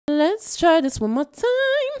let's try this one more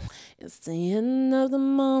time. It's the end of the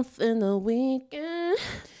month and the weekend.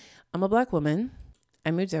 I'm a Black woman.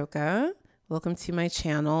 I'm Udoka. Welcome to my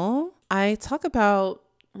channel. I talk about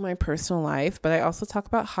my personal life, but I also talk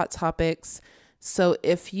about hot topics. So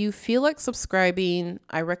if you feel like subscribing,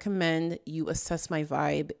 I recommend you assess my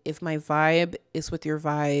vibe. If my vibe is with your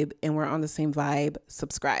vibe and we're on the same vibe,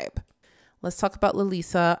 subscribe. Let's talk about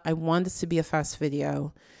Lilisa. I want this to be a fast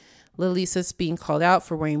video. Lilisa's being called out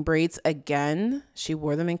for wearing braids again. She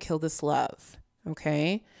wore them in Kill This Love.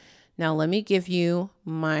 Okay. Now let me give you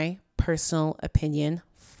my personal opinion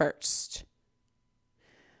first.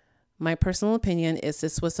 My personal opinion is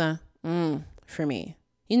this was a for me.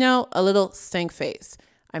 You know, a little stink face.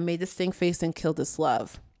 I made the stink face in Kill This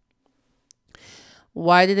Love.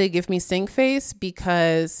 Why did it give me stink face?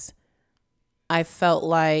 Because I felt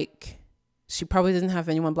like she probably didn't have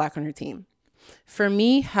anyone Black on her team. For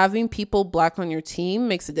me, having people Black on your team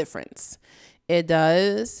makes a difference. It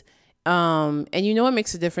does. And you know what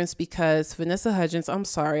makes a difference? Because Vanessa Hudgens, I'm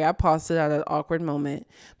sorry, I paused it at an awkward moment,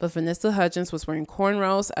 but Vanessa Hudgens was wearing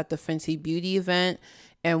cornrows at the Fenty Beauty event,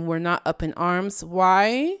 and we're not up in arms.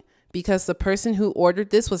 Why? Because the person who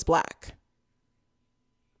ordered this was Black.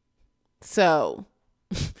 So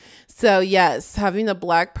yes, having a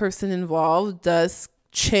Black person involved does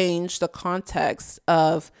change the context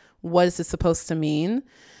of what is it supposed to mean.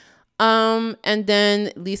 And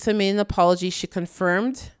then Lisa made an apology. She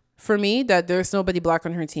confirmed for me that there's nobody Black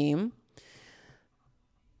on her team.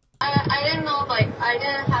 I didn't know, like, I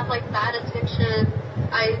didn't have like bad attention.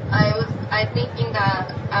 I thinking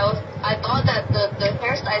that I thought that the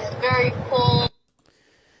hairstyle is very cool.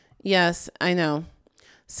 Yes, I know.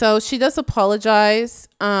 So she does apologize.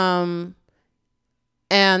 And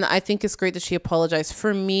I think it's great that she apologized.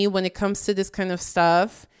 For me, when it comes to this kind of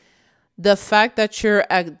stuff, the fact that you're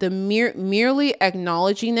merely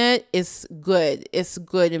acknowledging it is good. It's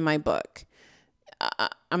good in my book.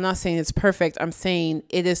 I'm not saying it's perfect. I'm saying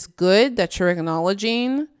it is good that you're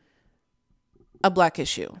acknowledging a Black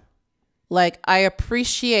issue. Like, I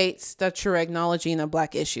appreciate that you're acknowledging a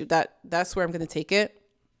Black issue. That's where I'm going to take it.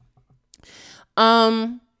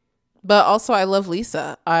 But also I love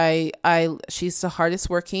Lisa. She's the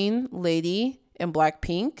hardest working lady in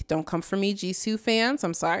Blackpink. Don't come for me, Jisoo fans.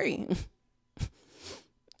 I'm sorry.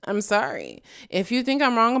 I'm sorry. If you think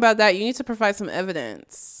I'm wrong about that, you need to provide some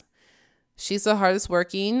evidence. She's the hardest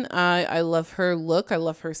working. I love her look. I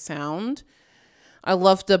love her sound. I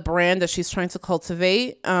love the brand that she's trying to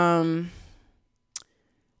cultivate. I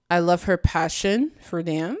love her passion for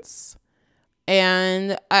dance.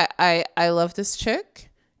 And I love this chick.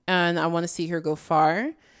 And I want to see her go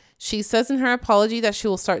far. She says in her apology that she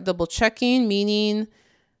will start double checking,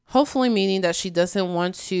 hopefully meaning that she doesn't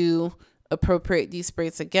want to appropriate these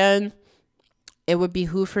braids again. It would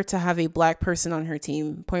behoove her to have a Black person on her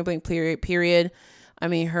team. Point blank period. I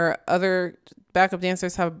mean, her other backup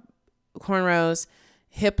dancers have cornrows,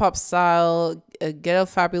 hip hop style, a ghetto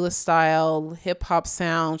fabulous style, hip hop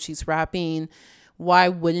sound. She's rapping. Why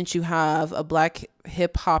wouldn't you have a Black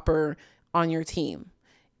hip hopper on your team?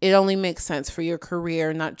 It only makes sense for your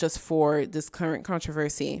career, not just for this current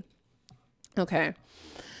controversy. Okay.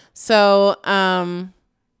 So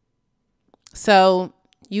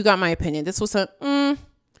you got my opinion. This was and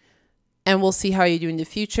we'll see how you do in the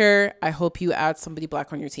future. I hope you add somebody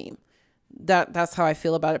Black on your team. That's how I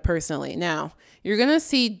feel about it personally. Now, you're going to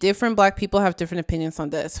see different Black people have different opinions on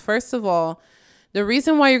this. First of all, the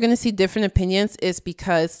reason why you're going to see different opinions is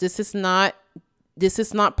because this is not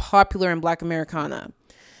popular in Black Americana.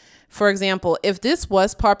 For example, if this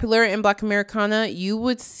was popular in Black Americana, you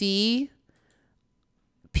would see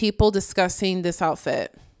people discussing this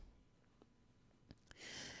outfit.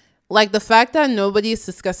 Like, the fact that nobody is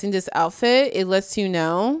discussing this outfit, it lets you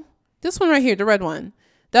know. This one right here, the red one.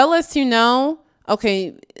 That lets you know,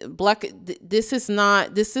 okay, this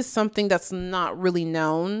is something that's not really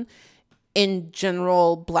known in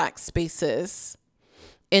general Black spaces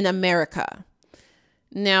in America.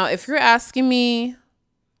 Now, if you're asking me,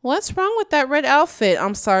 what's wrong with that red outfit?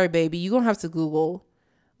 I'm sorry, baby. You're going to have to Google.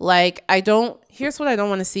 Like, here's what I don't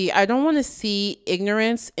want to see. I don't want to see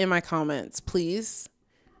ignorance in my comments, please.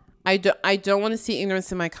 I don't want to see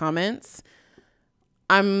ignorance in my comments.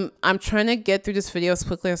 I'm trying to get through this video as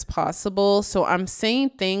quickly as possible. So I'm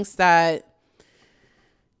saying things that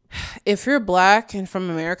if you're Black and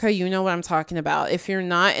from America, you know what I'm talking about. If you're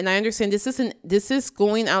not, and I understand this is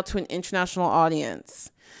going out to an international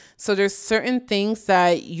audience. So there's certain things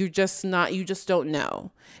that you just don't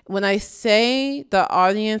know. When I say the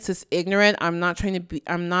audience is ignorant, I'm not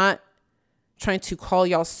trying to call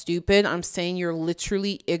y'all stupid. I'm saying you're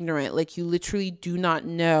literally ignorant. Like, you literally do not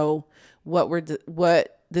know what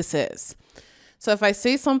this is. So if I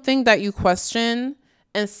say something that you question,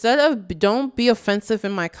 instead of, don't be offensive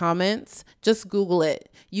in my comments, just Google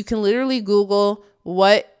it. You can literally Google,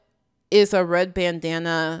 what is a red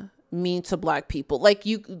bandana mean to Black people? Like,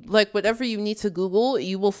 whatever you need to Google,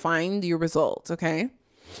 you will find your results. Okay.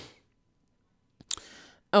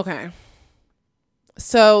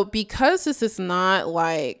 So because this is not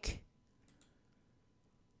like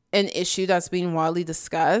an issue that's being widely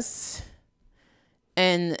discussed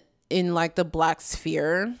and in like the Black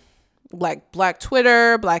sphere, like Black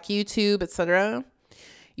Twitter, Black YouTube, etc.,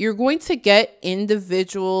 you're going to get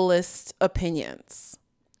individualist opinions.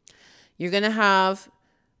 You're going to have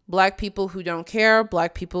Black people who don't care,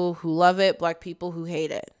 Black people who love it, Black people who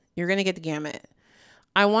hate it. You're going to get the gamut.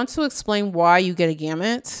 I want to explain why you get a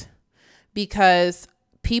gamut, because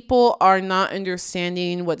people are not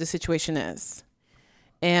understanding what the situation is.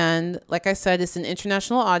 And like I said, it's an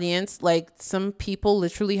international audience. Like, some people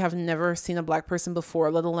literally have never seen a Black person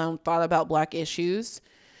before, let alone thought about Black issues.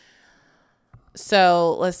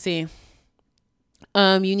 So let's see.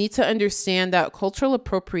 You need to understand that cultural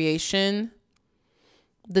appropriation,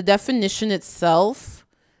 the definition itself,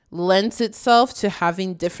 lends itself to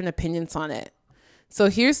having different opinions on it. So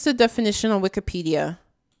here's the definition on Wikipedia.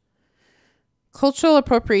 Cultural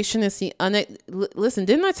appropriation is the listen,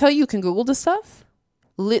 didn't I tell you can Google this stuff?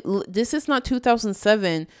 This is not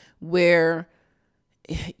 2007 where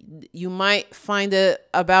you might find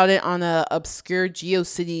about it on a obscure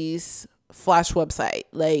GeoCities Flash website.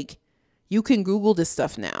 Like, you can Google this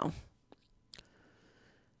stuff now.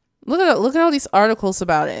 Look at all these articles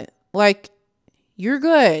about it. Like, you're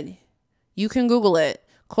good. You can Google it.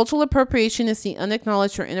 Cultural appropriation is the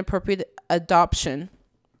unacknowledged or inappropriate adoption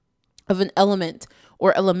of an element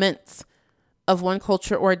or elements of one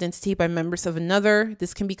culture or identity by members of another.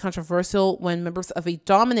 This can be controversial when members of a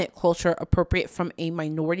dominant culture appropriate from a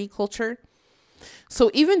minority culture.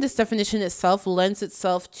 So even this definition itself lends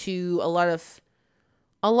itself to a lot of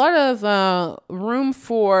room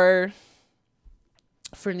for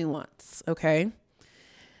nuance. Okay.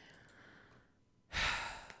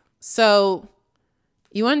 So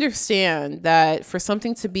you understand that for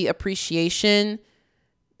something to be appreciation,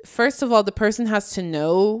 first of all, the person has to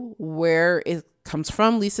know where it comes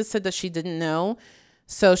from. Lisa said that she didn't know.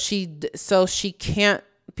 So she can't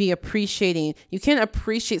be appreciating. You can't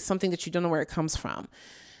appreciate something that you don't know where it comes from.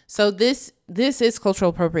 So this is cultural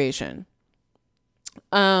appropriation.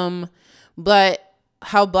 But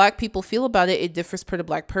how Black people feel about it, it differs per the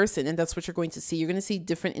Black person. And that's what you're going to see. You're going to see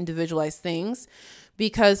different individualized things,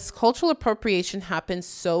 because cultural appropriation happens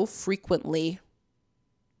so frequently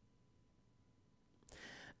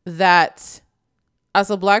that as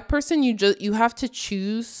a Black person, you have to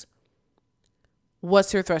choose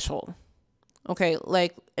what's your threshold. Okay,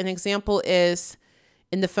 like an example is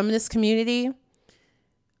in the feminist community.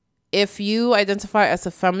 If you identify as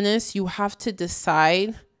a feminist, you have to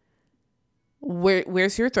decide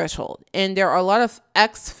where's your threshold. And there are a lot of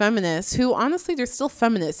ex-feminists who, honestly, they're still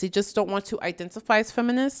feminists. They just don't want to identify as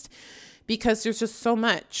feminist because there's just so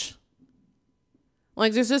much.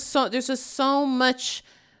 Like, there's just so much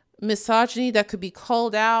misogyny that could be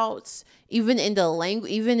called out, even in the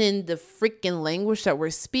language, even in the freaking language that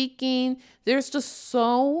we're speaking. There's just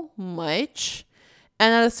so much.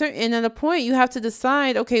 And at a point, you have to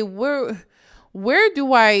decide, okay, where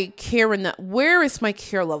do I care in that? Where is my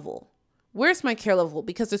care level? Where's my care level?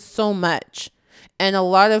 Because there's so much. And a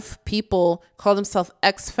lot of people call themselves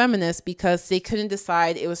ex-feminists because they couldn't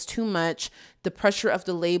decide. It was too much. The pressure of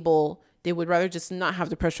the label, they would rather just not have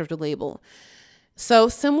the pressure of the label. So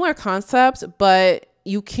similar concept, but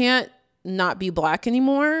you can't not be Black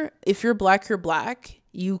anymore. If you're Black, you're Black.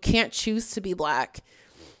 You can't choose to be Black.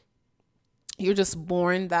 You're just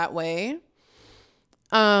born that way.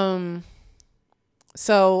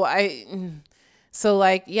 So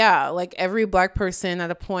like, yeah, like every Black person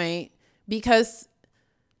at a point, because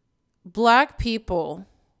Black people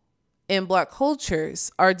in Black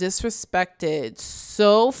cultures are disrespected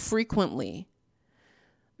so frequently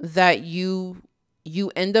that you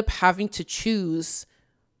end up having to choose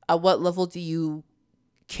at what level do you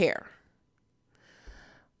care.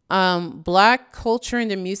 Black culture in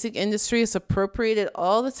the music industry is appropriated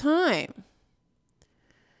all the time.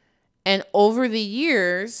 And over the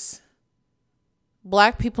years,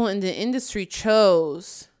 Black people in the industry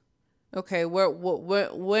chose, okay, where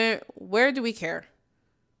do we care?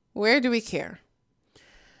 Where do we care?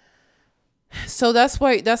 So that's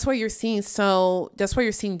why you're seeing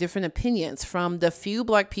different opinions from the few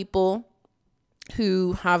Black people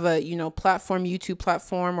who have a, platform, YouTube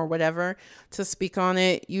platform or whatever, to speak on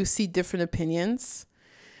it, you see different opinions.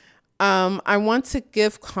 I want to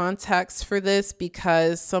give context for this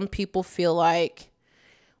because some people feel like,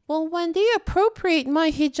 well, when they appropriate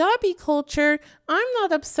my hijabi culture, I'm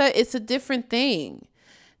not upset. It's a different thing.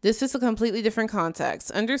 This is a completely different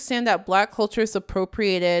context. Understand that Black culture is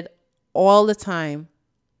appropriated all the time.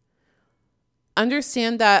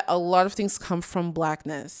 Understand that a lot of things come from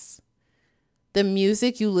Blackness. The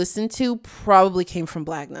music you listen to probably came from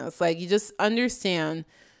Blackness. Like, you just understand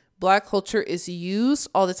Black culture is used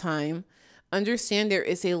all the time. Understand there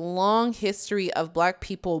is a long history of Black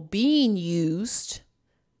people being used.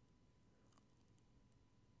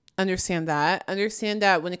 Understand that. Understand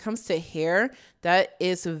that when it comes to hair, that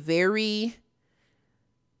is a very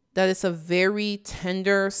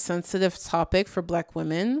tender, sensitive topic for Black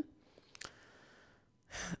women.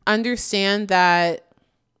 Understand that,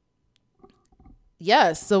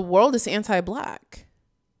 yes, the world is anti-Black.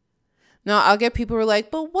 Now, I'll get people who are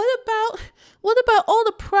like, but what about all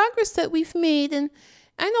the progress that we've made? And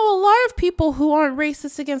I know a lot of people who aren't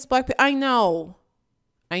racist against Black people. I know.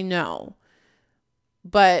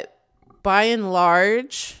 But by and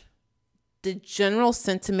large, the general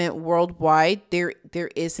sentiment worldwide, there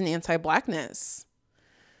is an anti-Blackness.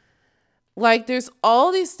 Like, there's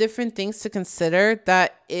all these different things to consider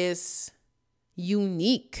that is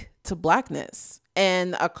unique to Blackness,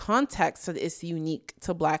 and a context that is unique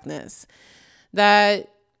to Blackness,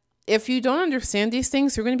 that if you don't understand these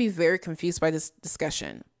things, you're going to be very confused by this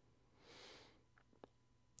discussion.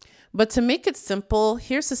 But to make it simple,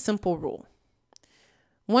 here's a simple rule.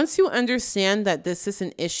 Once you understand that this is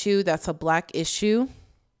an issue that's a Black issue,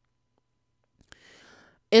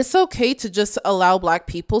 it's okay to just allow Black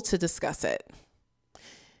people to discuss it.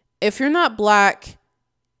 If you're not Black,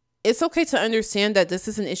 it's okay to understand that this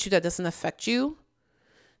is an issue that doesn't affect you.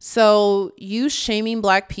 So you shaming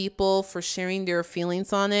Black people for sharing their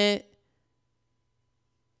feelings on it,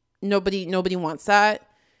 nobody wants that.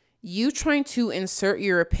 You trying to insert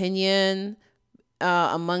your opinion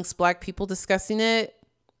amongst Black people discussing it,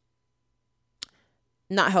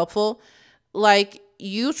 not helpful. Like,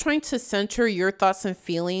 you trying to center your thoughts and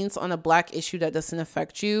feelings on a Black issue that doesn't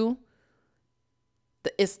affect you,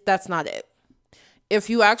 that's not it. If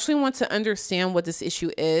you actually want to understand what this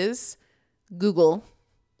issue is, Google,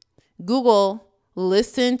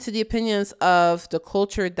 listen to the opinions of the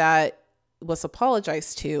culture that was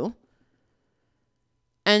apologized to,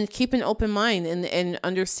 and keep an open mind and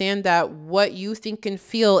understand that what you think and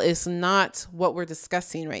feel is not what we're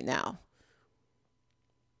discussing right now.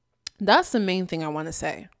 That's the main thing I want to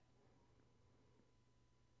say.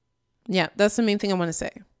 Yeah, that's the main thing I want to say.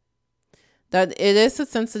 That it is a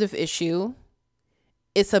sensitive issue.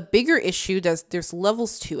 It's a bigger issue. There's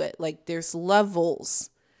levels to it. Like, there's levels.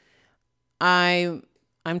 I'm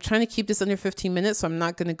trying to keep this under 15 minutes, so I'm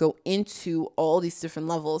not going to go into all these different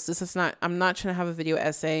levels. I'm not trying to have a video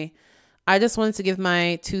essay. I just wanted to give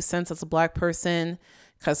my 2 cents as a Black person,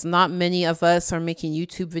 because not many of us are making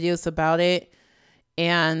YouTube videos about it.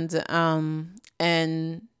 And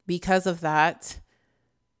because of that,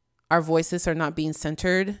 our voices are not being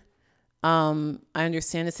centered. I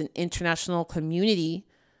understand it's an international community,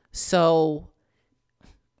 so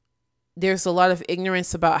there's a lot of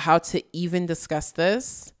ignorance about how to even discuss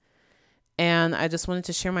this. And I just wanted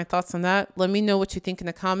to share my thoughts on that. Let me know what you think in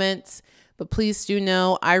the comments, but please do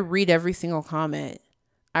know I read every single comment.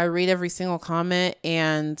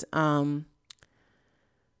 And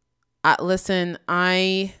listen,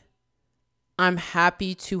 I'm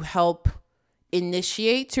happy to help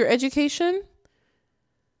initiate your education.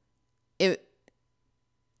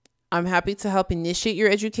 I'm happy to help initiate your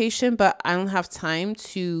education, but I don't have time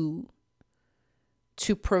to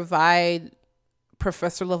provide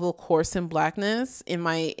professor level course in Blackness in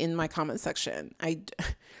my comment section. I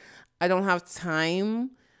don't have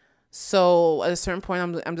time. So at a certain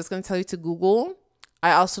point, I'm just going to tell you to Google.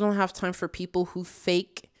 I also don't have time for people who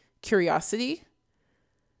fake curiosity.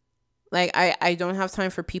 Like, I don't have time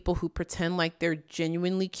for people who pretend like they're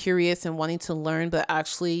genuinely curious and wanting to learn, but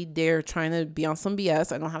actually they're trying to be on some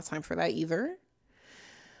BS. I don't have time for that either.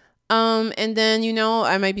 And then,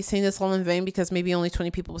 I might be saying this all in vain because maybe only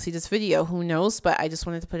 20 people will see this video. Who knows? But I just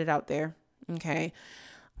wanted to put it out there. Okay.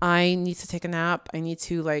 I need to take a nap. I need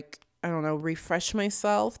to, refresh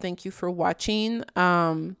myself. Thank you for watching.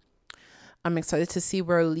 I'm excited to see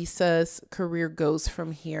where Lisa's career goes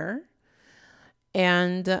from here.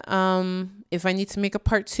 And if I need to make a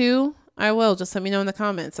part 2, I will. Just let me know in the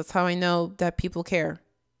comments. That's how I know that people care.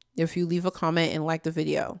 If you leave a comment and like the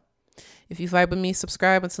video. If you vibe with me,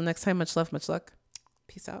 subscribe. Until next time, much love, much luck.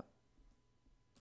 Peace out.